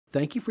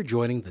Thank you for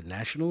joining the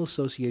National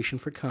Association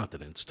for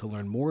Continence to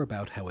learn more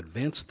about how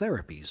advanced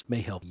therapies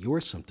may help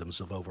your symptoms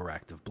of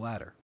overactive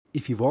bladder.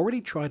 If you've already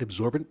tried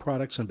absorbent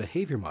products and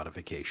behavior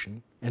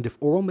modification, and if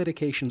oral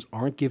medications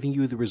aren't giving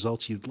you the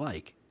results you'd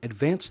like,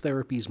 advanced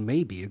therapies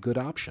may be a good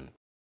option.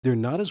 They're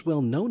not as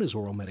well known as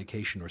oral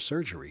medication or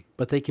surgery,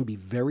 but they can be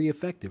very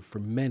effective for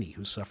many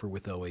who suffer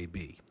with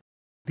OAB.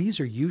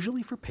 These are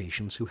usually for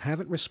patients who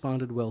haven't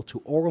responded well to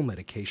oral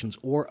medications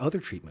or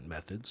other treatment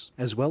methods,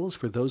 as well as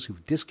for those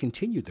who've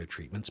discontinued their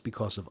treatments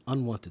because of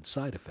unwanted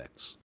side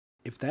effects.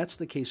 If that's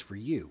the case for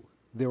you,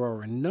 there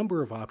are a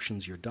number of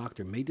options your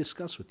doctor may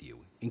discuss with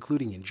you,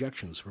 including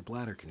injections for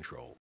bladder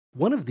control.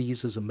 One of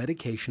these is a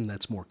medication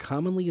that's more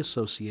commonly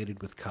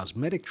associated with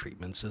cosmetic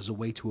treatments as a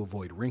way to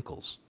avoid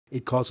wrinkles.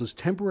 It causes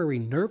temporary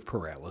nerve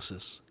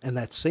paralysis, and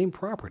that same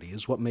property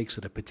is what makes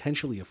it a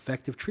potentially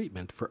effective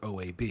treatment for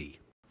OAB.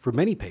 For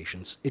many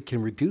patients, it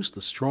can reduce the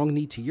strong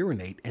need to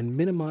urinate and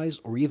minimize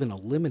or even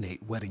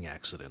eliminate wetting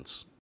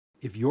accidents.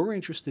 If you're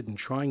interested in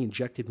trying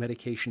injected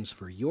medications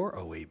for your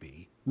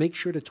OAB, make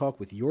sure to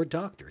talk with your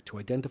doctor to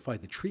identify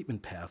the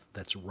treatment path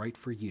that's right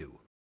for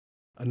you.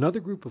 Another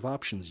group of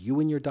options you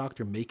and your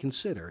doctor may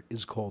consider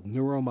is called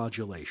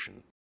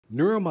neuromodulation.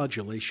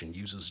 Neuromodulation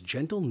uses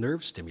gentle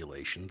nerve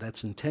stimulation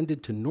that's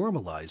intended to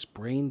normalize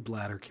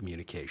brain-bladder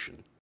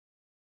communication.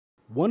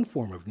 One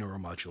form of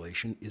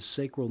neuromodulation is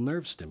sacral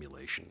nerve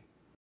stimulation.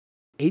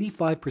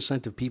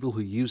 85% of people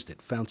who used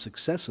it found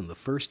success in the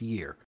first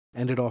year,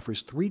 and it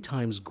offers 3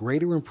 times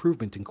greater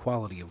improvement in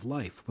quality of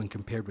life when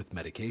compared with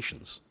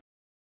medications.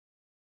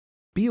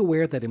 Be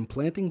aware that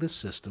implanting this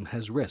system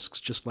has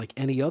risks just like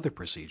any other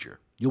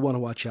procedure. You'll want to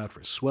watch out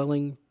for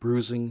swelling,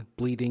 bruising,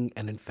 bleeding,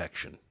 and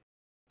infection.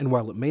 And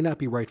while it may not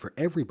be right for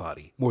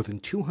everybody, more than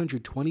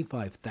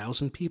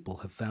 225,000 people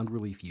have found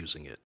relief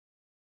using it.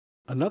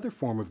 Another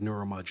form of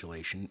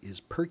neuromodulation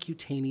is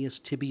percutaneous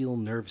tibial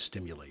nerve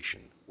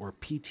stimulation, or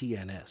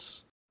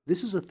PTNS.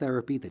 This is a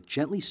therapy that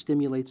gently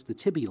stimulates the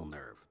tibial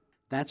nerve.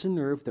 That's a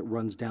nerve that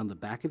runs down the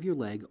back of your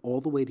leg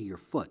all the way to your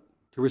foot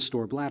to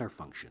restore bladder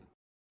function.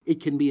 It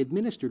can be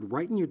administered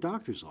right in your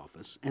doctor's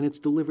office, and it's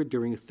delivered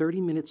during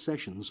 30-minute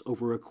sessions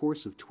over a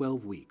course of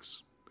 12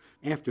 weeks.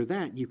 After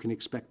that, you can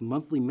expect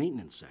monthly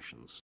maintenance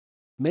sessions.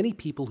 Many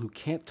people who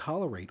can't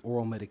tolerate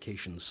oral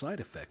medication side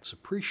effects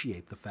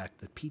appreciate the fact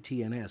that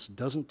PTNS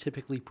doesn't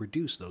typically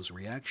produce those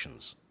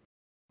reactions.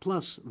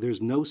 Plus,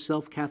 there's no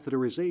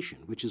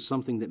self-catheterization, which is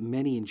something that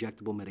many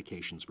injectable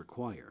medications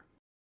require.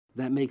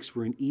 That makes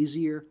for an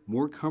easier,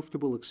 more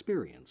comfortable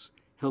experience,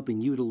 helping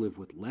you to live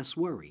with less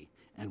worry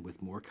and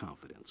with more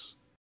confidence.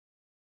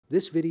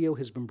 This video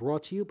has been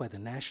brought to you by the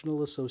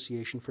National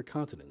Association for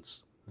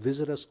Continence.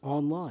 Visit us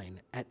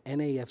online at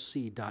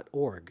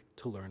nafc.org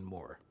to learn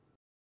more.